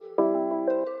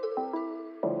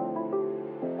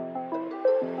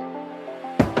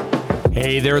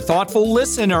Hey there, thoughtful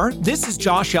listener. This is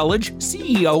Josh Elledge,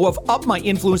 CEO of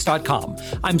UpMyInfluence.com.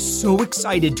 I'm so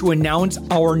excited to announce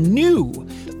our new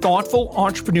Thoughtful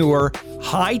Entrepreneur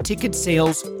high-ticket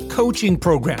sales coaching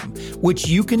program, which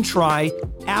you can try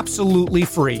absolutely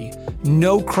free.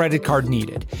 No credit card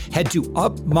needed. Head to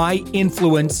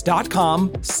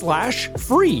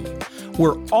UpMyInfluence.com/free.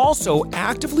 We're also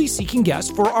actively seeking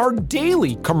guests for our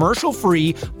daily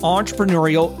commercial-free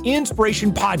entrepreneurial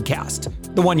inspiration podcast,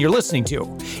 the one you're listening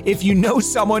to. If you know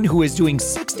someone who is doing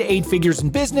 6 to 8 figures in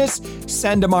business,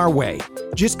 send them our way.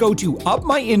 Just go to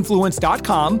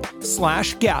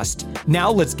UpMyInfluence.com/guest.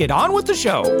 Now let's get on with the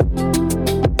show.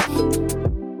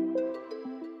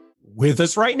 With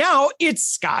us right now, it's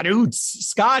Scott Oots.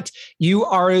 Scott, you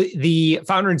are the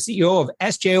founder and CEO of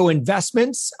SJO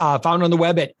Investments, found on the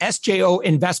web at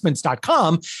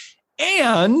SJOinvestments.com.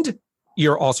 And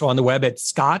you're also on the web at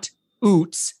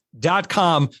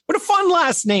ScottOots.com. What a fun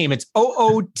last name. It's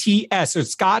OOTS. So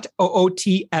Scott,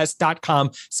 OOTS.com.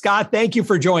 Scott, thank you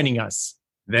for joining us.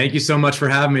 Thank you so much for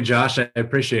having me, Josh. I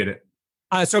appreciate it.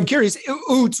 So I'm curious,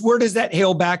 Oots, where does that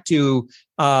hail back to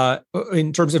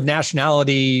in terms of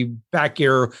nationality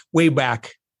way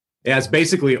back? Yeah, it's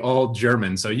basically all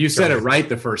German. So you said it right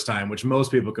the first time, which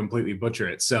most people completely butcher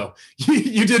it. So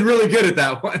you did really good at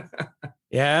that one.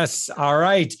 Yes. All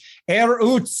right. Herr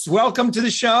Oots, welcome to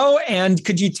the show. And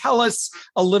could you tell us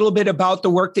a little bit about the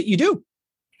work that you do?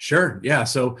 Sure. Yeah.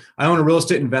 So I own a real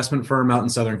estate investment firm out in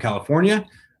Southern California.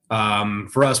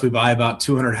 For us, we buy about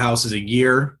 200 houses a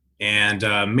year, and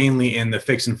mainly in the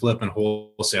fix and flip and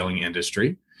wholesaling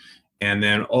industry. And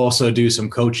then also do some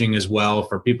coaching as well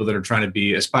for people that are trying to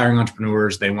be aspiring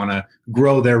entrepreneurs. They want to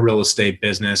grow their real estate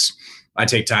business. I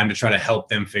take time to try to help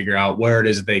them figure out where it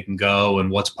is that they can go and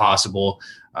what's possible.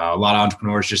 A lot of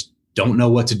entrepreneurs just don't know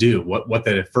what to do, what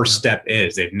the first step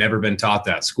is. They've never been taught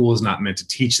that. School is not meant to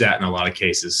teach that in a lot of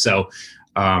cases. So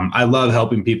I love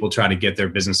helping people try to get their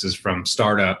businesses from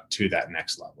startup to that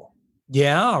next level.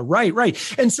 Yeah, right.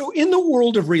 And so in the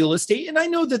world of real estate, and I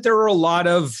know that there are a lot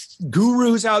of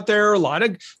gurus out there, a lot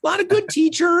of good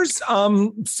teachers,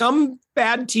 some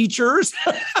bad teachers,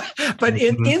 but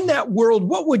in that world,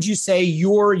 what would you say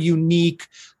your unique,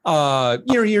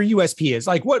 your USP is?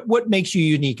 Like what makes you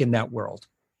unique in that world?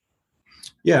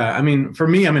 Yeah, I mean, for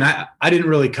me, I didn't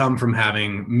really come from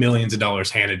having millions of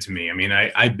dollars handed to me. I mean,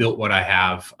 I built what I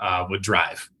have with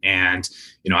drive. And,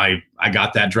 I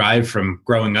got that drive from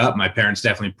growing up. My parents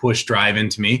definitely pushed drive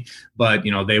into me, but,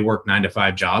 they worked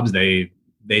 9-to-5 jobs. They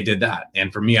did that.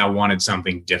 And for me, I wanted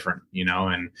something different,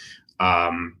 and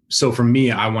so for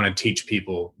me, I want to teach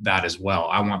people that as well.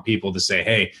 I want people to say,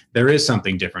 hey, there is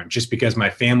something different. Just because my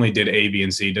family did A, B,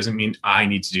 and C doesn't mean I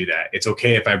need to do that. It's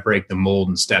okay if I break the mold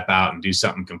and step out and do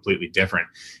something completely different.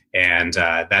 And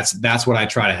that's what I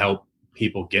try to help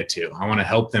people get to. I want to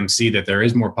help them see that there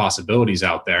is more possibilities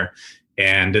out there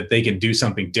and that they can do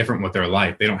something different with their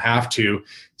life. They don't have to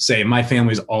say, my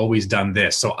family's always done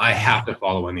this, so I have to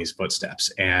follow in these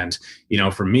footsteps. And,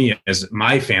 for me, as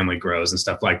my family grows and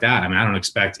stuff like that, I don't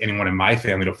expect anyone in my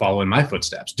family to follow in my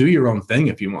footsteps. Do your own thing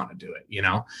if you want to do it,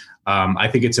 I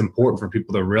think it's important for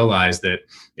people to realize that,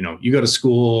 you go to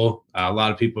school, a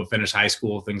lot of people finish high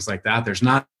school, things like that. There's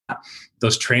not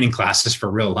those training classes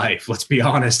for real life. Let's be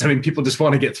honest. People just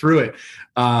want to get through it.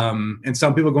 And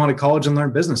some people go on to college and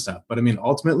learn business stuff. But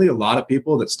ultimately, a lot of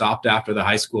people that stopped after the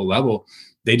high school level,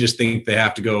 they just think they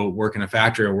have to go work in a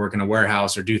factory or work in a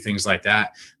warehouse or do things like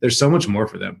that. There's so much more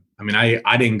for them.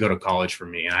 I didn't go to college for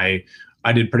me. I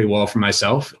did pretty well for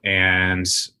myself, and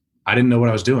I didn't know what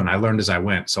I was doing. I learned as I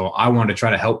went. So I wanted to try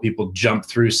to help people jump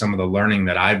through some of the learning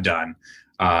that I've done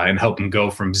and help them go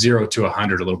from 0 to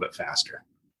 100 a little bit faster.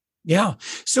 Yeah.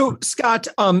 So Scott,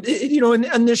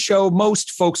 in this show,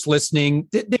 most folks listening,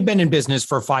 they've been in business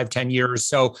for 5-10 years.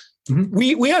 So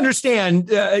we understand,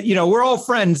 we're all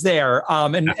friends there.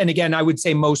 And again, I would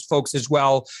say most folks as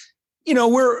well,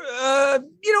 we're,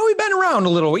 we've been around a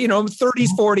little, 30s,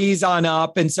 40s on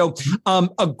up. And so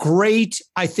a great,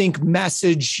 I think,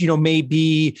 message, may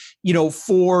be,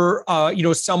 for,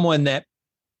 someone that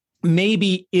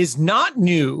maybe is not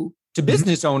new to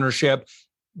business ownership,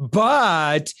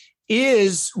 but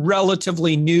is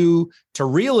relatively new to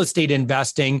real estate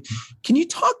investing. Can you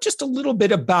talk just a little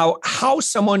bit about how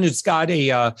someone who's got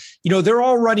they're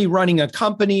already running a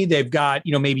company, they've got,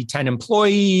 maybe 10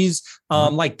 employees,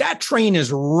 like that train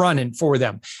is running for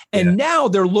them. And now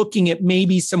they're looking at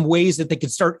maybe some ways that they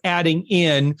could start adding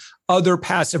in other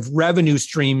passive revenue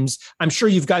streams. I'm sure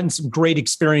you've gotten some great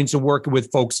experience of working with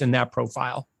folks in that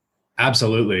profile.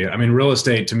 Absolutely. I mean, real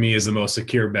estate to me is the most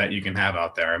secure bet you can have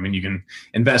out there. I mean, you can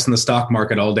invest in the stock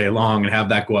market all day long and have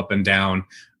that go up and down.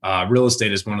 Real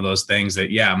estate is one of those things that,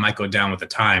 yeah, it might go down with the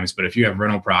times, but if you have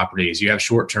rental properties, you have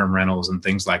short-term rentals and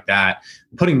things like that,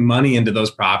 putting money into those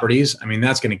properties, I mean,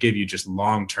 that's going to give you just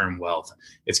long-term wealth.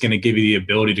 It's going to give you the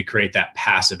ability to create that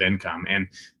passive income. And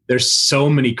there's so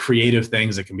many creative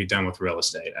things that can be done with real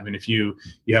estate. I mean, if you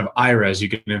have IRAs, you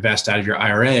can invest out of your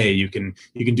IRA. You can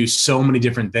do so many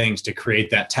different things to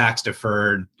create that tax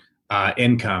deferred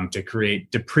income, to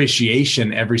create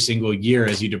depreciation every single year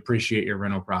as you depreciate your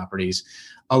rental properties.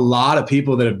 A lot of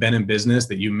people that have been in business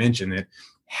that you mentioned that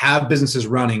have businesses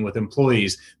running with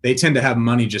employees, they tend to have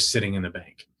money just sitting in the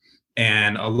bank.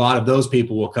 And a lot of those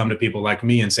people will come to people like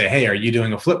me and say, hey, are you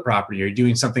doing a flip property? Are you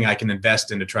doing something I can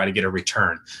invest in to try to get a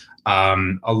return?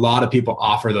 A lot of people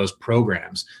offer those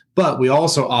programs, but we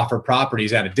also offer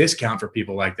properties at a discount for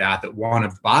people like that want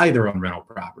to buy their own rental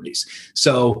properties.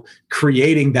 So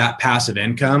creating that passive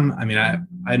income, I mean,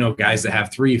 I know guys that have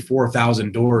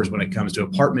 3,000-4,000 doors when it comes to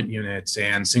apartment units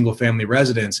and single family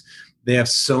residents. They have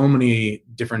so many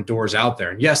different doors out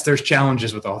there. And yes, there's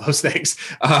challenges with all those things.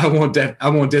 I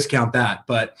won't discount that,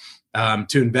 but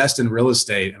to invest in real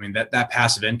estate, I mean, that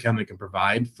passive income it can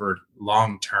provide for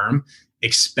long term,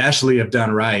 especially if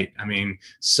done right. I mean,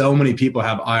 so many people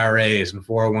have IRAs and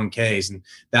 401ks, and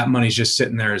that money's just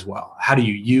sitting there as well. How do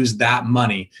you use that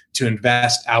money to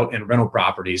invest out in rental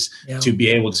properties to be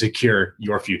able to secure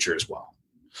your future as well?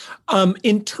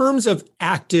 In terms of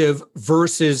active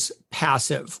versus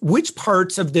passive, which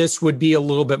parts of this would be a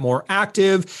little bit more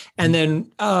active? And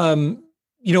then,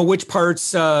 which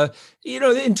parts,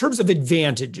 in terms of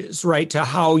advantages, right, to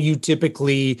how you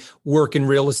typically work in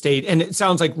real estate? And it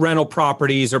sounds like rental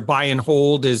properties or buy and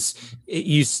hold that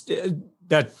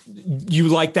you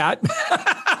like that,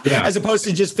 as opposed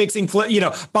to just fixing,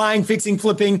 buying, fixing,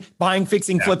 flipping,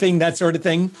 flipping, that sort of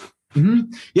thing.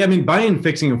 Mm-hmm. Yeah, I mean, buying,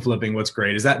 fixing, and flipping, what's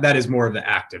great is that is more of the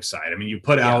active side. I mean, you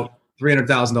put out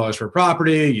 $300,000 for a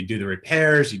property, you do the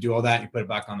repairs, you do all that, you put it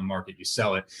back on the market, you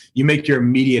sell it, you make your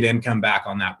immediate income back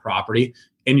on that property,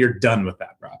 and you're done with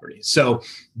that property. So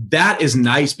that is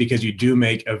nice because you do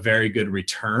make a very good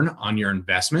return on your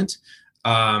investment.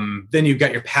 Then you've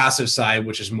got your passive side,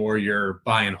 which is more your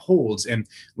buy and holds. And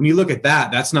when you look at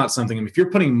that, that's not something, I mean, if you're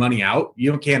putting money out,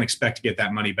 you can't expect to get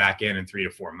that money back in 3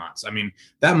 to 4 months. I mean,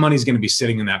 that money's going to be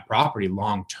sitting in that property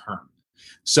long term.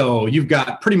 So you've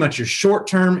got pretty much your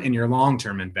short-term and your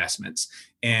long-term investments.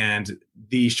 And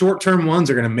the short-term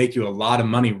ones are going to make you a lot of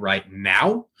money right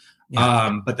now.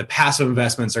 But the passive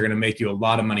investments are going to make you a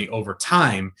lot of money over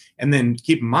time. And then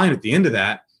keep in mind, at the end of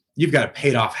that, you've got a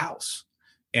paid off house.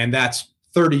 And that's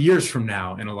 30 years from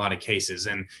now in a lot of cases.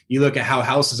 And you look at how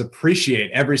houses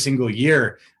appreciate every single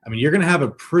year. I mean, you're going to have a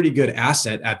pretty good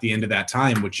asset at the end of that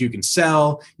time, which you can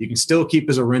sell. You can still keep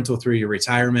as a rental through your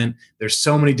retirement. There's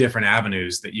so many different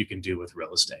avenues that you can do with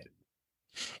real estate.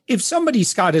 If somebody,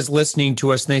 Scott, is listening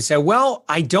to us and they say, well,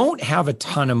 I don't have a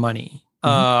ton of money,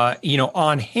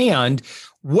 on hand,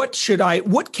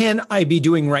 what can I be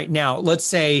doing right now? Let's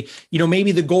say,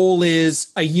 maybe the goal is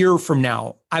a year from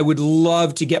now, I would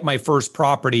love to get my first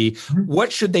property.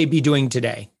 What should they be doing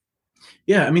today?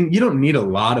 Yeah, I mean, you don't need a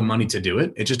lot of money to do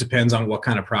it. It just depends on what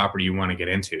kind of property you want to get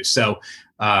into. So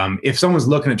if someone's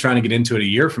looking at trying to get into it a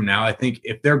year from now, I think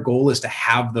if their goal is to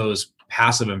have those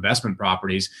passive investment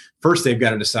properties, first they've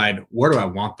got to decide, where do I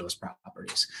want those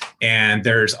properties? And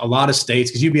there's a lot of states,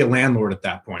 because you'd be a landlord at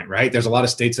that point, right? There's a lot of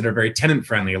states that are very tenant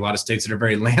friendly, a lot of states that are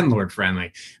very landlord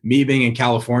friendly. Me being in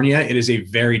California, it is a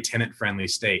very tenant friendly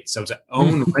state. So to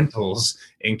own rentals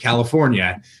in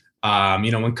California,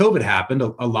 when COVID happened,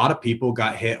 a lot of people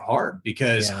got hit hard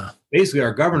because basically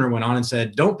our governor went on and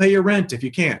said, don't pay your rent if you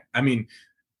can't. I mean,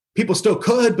 people still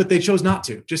could, but they chose not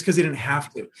to just because they didn't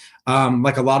have to.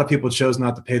 Like a lot of people chose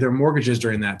not to pay their mortgages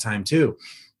during that time too.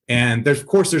 And there's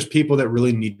people that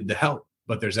really needed the help,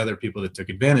 but there's other people that took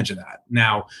advantage of that.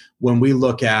 Now, when we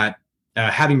look at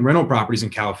having rental properties in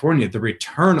California, the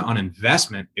return on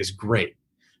investment is great,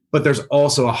 but there's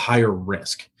also a higher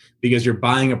risk because you're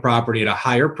buying a property at a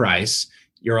higher price.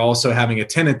 You're also having a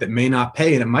tenant that may not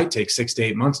pay, and it might take 6 to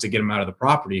 8 months to get them out of the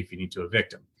property if you need to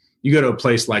evict them. You go to a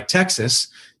place like Texas,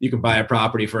 you can buy a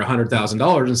property for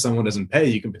 $100,000 and someone doesn't pay.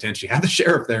 You can potentially have the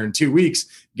sheriff there in 2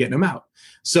 weeks getting them out.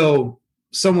 So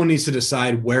someone needs to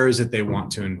decide where is it they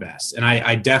want to invest. And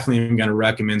I definitely am going to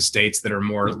recommend states that are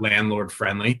more landlord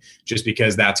friendly, just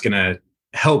because that's going to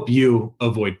help you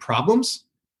avoid problems.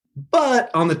 But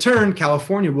on the turn,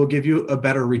 California will give you a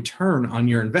better return on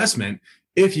your investment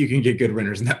if you can get good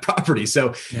renters in that property.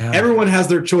 So everyone has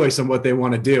their choice on what they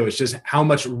want to do. It's just how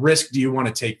much risk do you want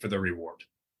to take for the reward?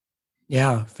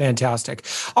 Yeah, fantastic.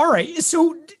 All right.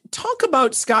 So talk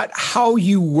about, Scott, how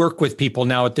you work with people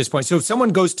now at this point. So if someone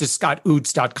goes to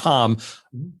scottoots.com,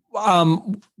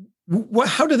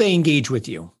 how do they engage with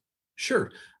you?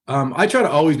 Sure. I try to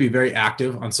always be very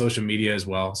active on social media as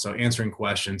well. So answering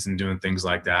questions and doing things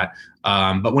like that.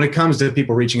 But when it comes to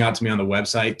people reaching out to me on the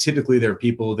website, typically they're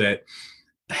people that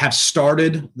have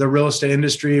started the real estate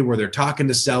industry where they're talking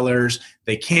to sellers.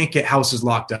 They can't get houses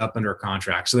locked up under a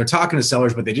contract. So they're talking to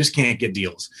sellers, but they just can't get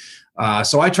deals.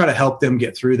 So I try to help them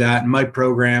get through that. In my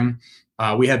program,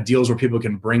 we have deals where people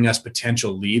can bring us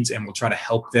potential leads, and we'll try to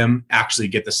help them actually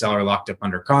get the seller locked up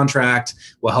under contract.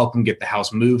 We'll help them get the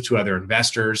house moved to other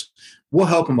investors. We'll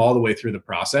help them all the way through the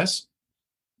process.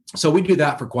 So we do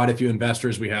that for quite a few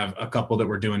investors. We have a couple that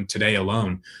we're doing today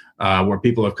alone, where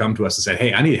people have come to us and said,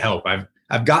 hey, I need help.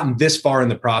 I've gotten this far in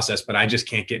the process, but I just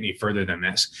can't get any further than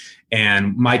this.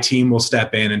 And my team will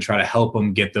step in and try to help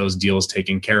them get those deals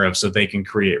taken care of so they can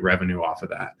create revenue off of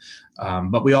that.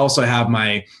 But we also have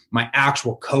my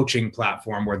actual coaching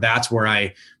platform where that's where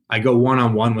I go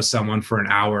one-on-one with someone for an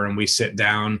hour, and we sit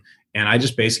down and I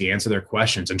just basically answer their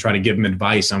questions and try to give them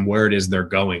advice on where it is they're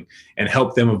going and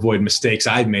help them avoid mistakes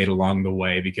I've made along the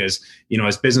way. Because,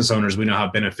 as business owners, we know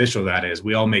how beneficial that is.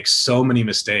 We all make so many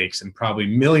mistakes and probably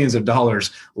millions of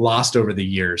dollars lost over the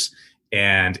years.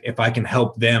 And if I can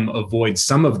help them avoid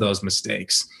some of those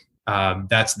mistakes,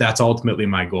 that's ultimately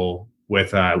my goal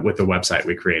with the website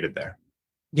we created there.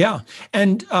 Yeah.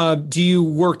 And do you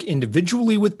work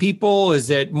individually with people? Is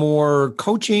it more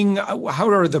coaching? How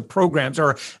are the programs?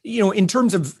 Or, in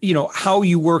terms of, how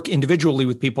you work individually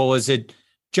with people, is it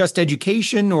just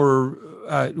education or,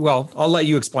 I'll let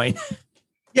you explain.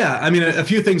 Yeah. I mean, a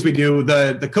few things we do.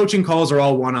 The coaching calls are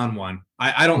all one-on-one.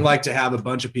 I don't like to have a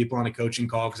bunch of people on a coaching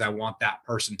call because I want that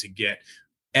person to get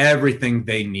everything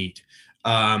they need.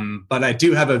 But I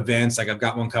do have events. Like I've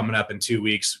got one coming up in 2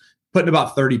 weeks, putting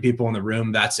about 30 people in the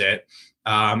room. That's it.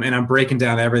 And I'm breaking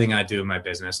down everything I do in my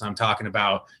business. I'm talking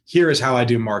about, here is how I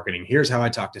do marketing. Here's how I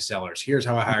talk to sellers. Here's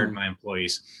how I hired my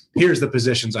employees. Here's the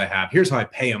positions I have. Here's how I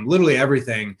pay them. Literally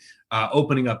everything,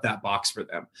 opening up that box for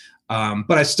them.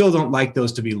 But I still don't like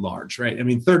those to be large, right? I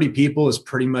mean, 30 people is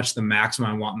pretty much the maximum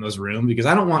I want in those rooms because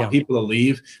I don't want people to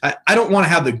leave. I don't want to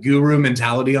have the guru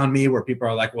mentality on me where people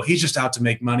are like, well, he's just out to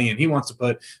make money and he wants to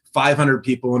put 500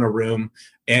 people in a room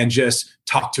and just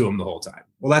talk to them the whole time.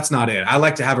 Well, that's not it. I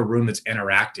like to have a room that's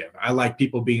interactive. I like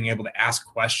people being able to ask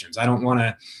questions. I don't want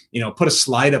to, put a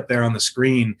slide up there on the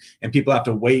screen and people have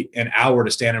to wait an hour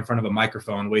to stand in front of a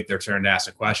microphone, wait their turn to ask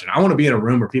a question. I want to be in a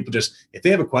room where people just, if they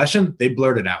have a question, they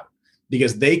blurt it out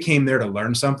because they came there to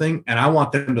learn something. And I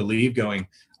want them to leave going,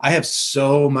 I have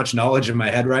so much knowledge in my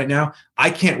head right now.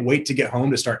 I can't wait to get home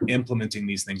to start implementing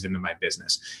these things into my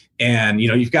business. And,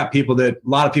 you've got a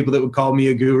lot of people that would call me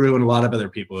a guru and a lot of other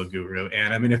people a guru.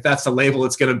 And I mean, if that's the label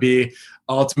it's going to be,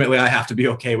 ultimately I have to be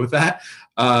okay with that.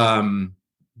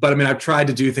 But I mean, I've tried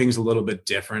to do things a little bit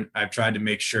different. I've tried to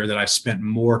make sure that I've spent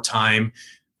more time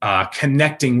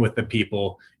connecting with the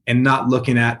people and not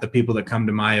looking at the people that come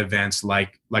to my events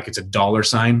like it's a dollar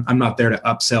sign. I'm not there to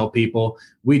upsell people.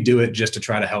 We do it just to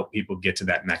try to help people get to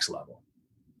that next level.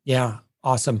 Yeah.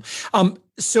 Awesome.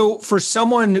 So for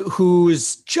someone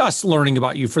who's just learning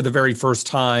about you for the very first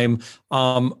time,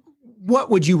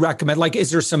 what would you recommend? Like, is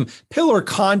there some pillar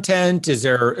content? Is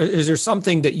there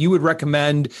something that you would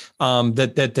recommend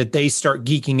that they start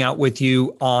geeking out with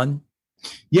you on?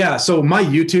 Yeah. So my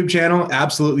YouTube channel,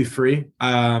 absolutely free.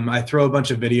 I throw a bunch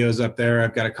of videos up there.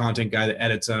 I've got a content guy that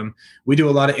edits them. We do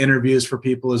a lot of interviews for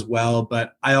people as well,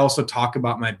 but I also talk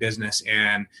about my business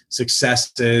and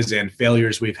successes and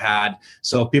failures we've had.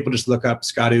 So if people just look up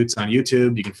Scott Oots on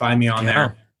YouTube, you can find me on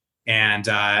there. And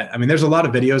I mean, there's a lot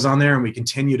of videos on there and we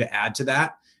continue to add to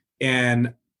that.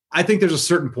 And I think there's a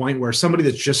certain point where somebody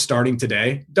that's just starting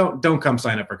today, don't come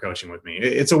sign up for coaching with me.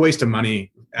 It's a waste of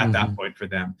money at that point for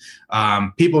them.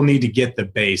 People need to get the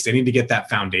base. They need to get that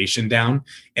foundation down.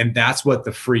 And that's what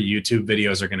the free YouTube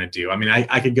videos are going to do. I mean,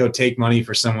 I could go take money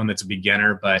for someone that's a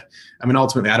beginner, but I mean,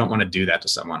 ultimately, I don't want to do that to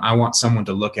someone. I want someone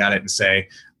to look at it and say,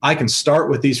 I can start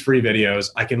with these free videos.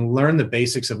 I can learn the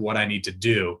basics of what I need to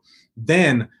do.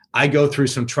 Then I go through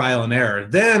some trial and error.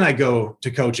 Then I go to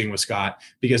coaching with Scott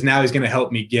because now he's going to help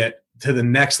me get to the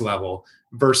next level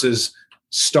versus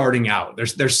starting out.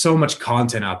 There's so much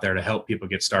content out there to help people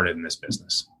get started in this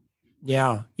business.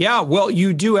 Yeah. Yeah. Well,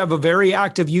 you do have a very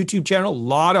active YouTube channel, a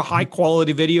lot of high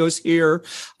quality videos here.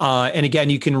 And again,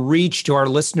 you can reach to our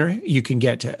listener. You can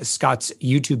get to Scott's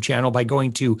YouTube channel by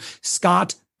going to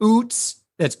Scott Oots.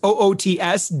 That's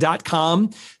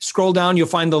oots.com. Scroll down, you'll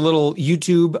find the little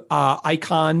YouTube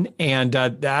icon. And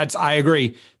I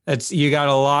agree. You got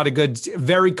a lot of good,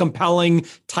 very compelling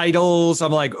titles.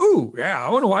 I'm like, ooh, yeah, I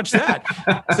want to watch that.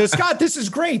 So Scott, this is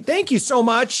great. Thank you so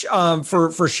much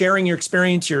for sharing your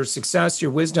experience, your success,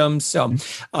 your wisdom. So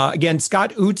again,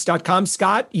 ScottOots.com.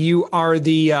 Scott, you are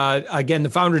the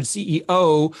founder and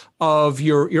CEO of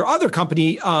your other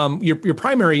company, your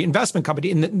primary investment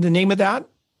company. And the name of that?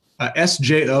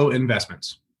 SJO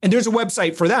Investments. And there's a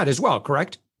website for that as well,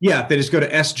 correct? Yeah, they just go to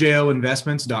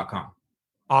sjoinvestments.com.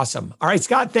 Awesome. All right,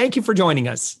 Scott, thank you for joining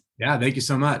us. Yeah, thank you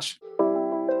so much.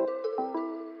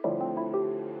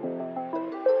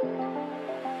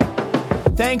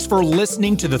 Thanks for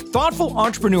listening to the Thoughtful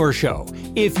Entrepreneur Show.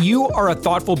 If you are a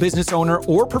thoughtful business owner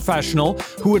or professional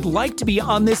who would like to be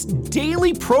on this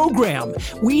daily program,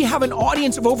 we have an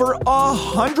audience of over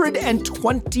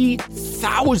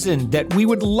 120,000 that we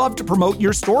would love to promote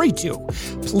your story to.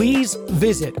 Please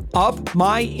visit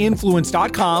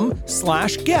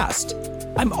upmyinfluence.com/guest.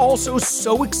 I'm also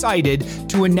so excited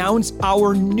to announce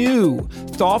our new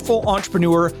Thoughtful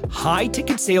Entrepreneur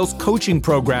high-ticket sales coaching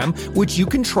program, which you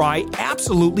can try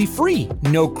absolutely free.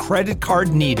 No credit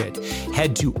card needed.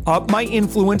 Head to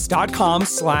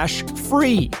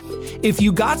upmyinfluence.com/free. If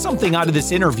you got something out of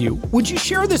this interview, would you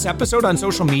share this episode on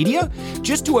social media?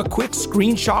 Just do a quick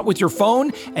screenshot with your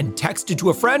phone and text it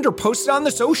to a friend or post it on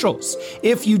the socials.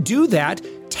 If you do that,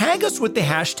 tag us with the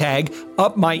hashtag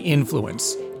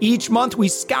 #UpMyInfluence. Each month, we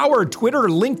scour Twitter,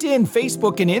 LinkedIn,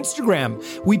 Facebook, and Instagram.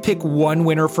 We pick one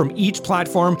winner from each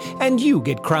platform, and you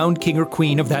get crowned king or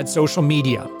queen of that social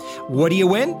media. What do you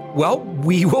win? Well,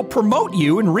 we will promote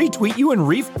you and retweet you and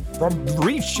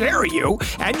reshare you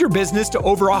and your business to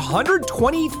over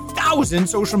 120,000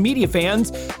 social media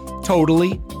fans,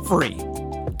 totally free.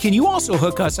 Can you also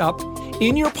hook us up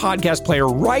in your podcast player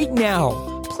right now?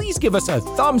 Please give us a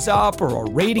thumbs up or a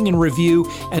rating and review,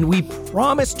 and we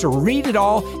promise to read it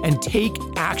all and take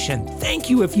action.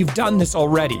 Thank you if you've done this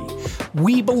already.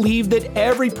 We believe that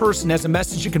every person has a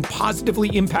message that can positively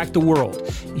impact the world.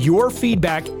 Your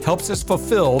feedback helps us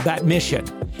fulfill that mission.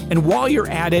 And while you're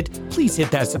at it, please hit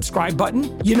that subscribe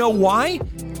button. You know why?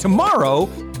 Tomorrow,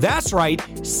 that's right,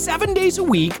 7 days a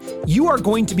week, you are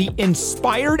going to be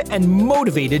inspired and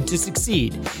motivated to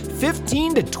succeed.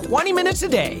 15 to 20 minutes a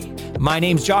day. My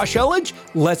name's Josh Elledge.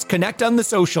 Let's connect on the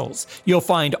socials. You'll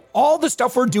find all the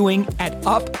stuff we're doing at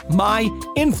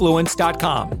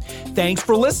upmyinfluence.com. Thanks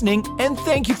for listening, and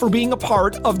thank you for being a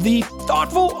part of the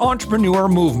Thoughtful Entrepreneur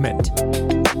Movement.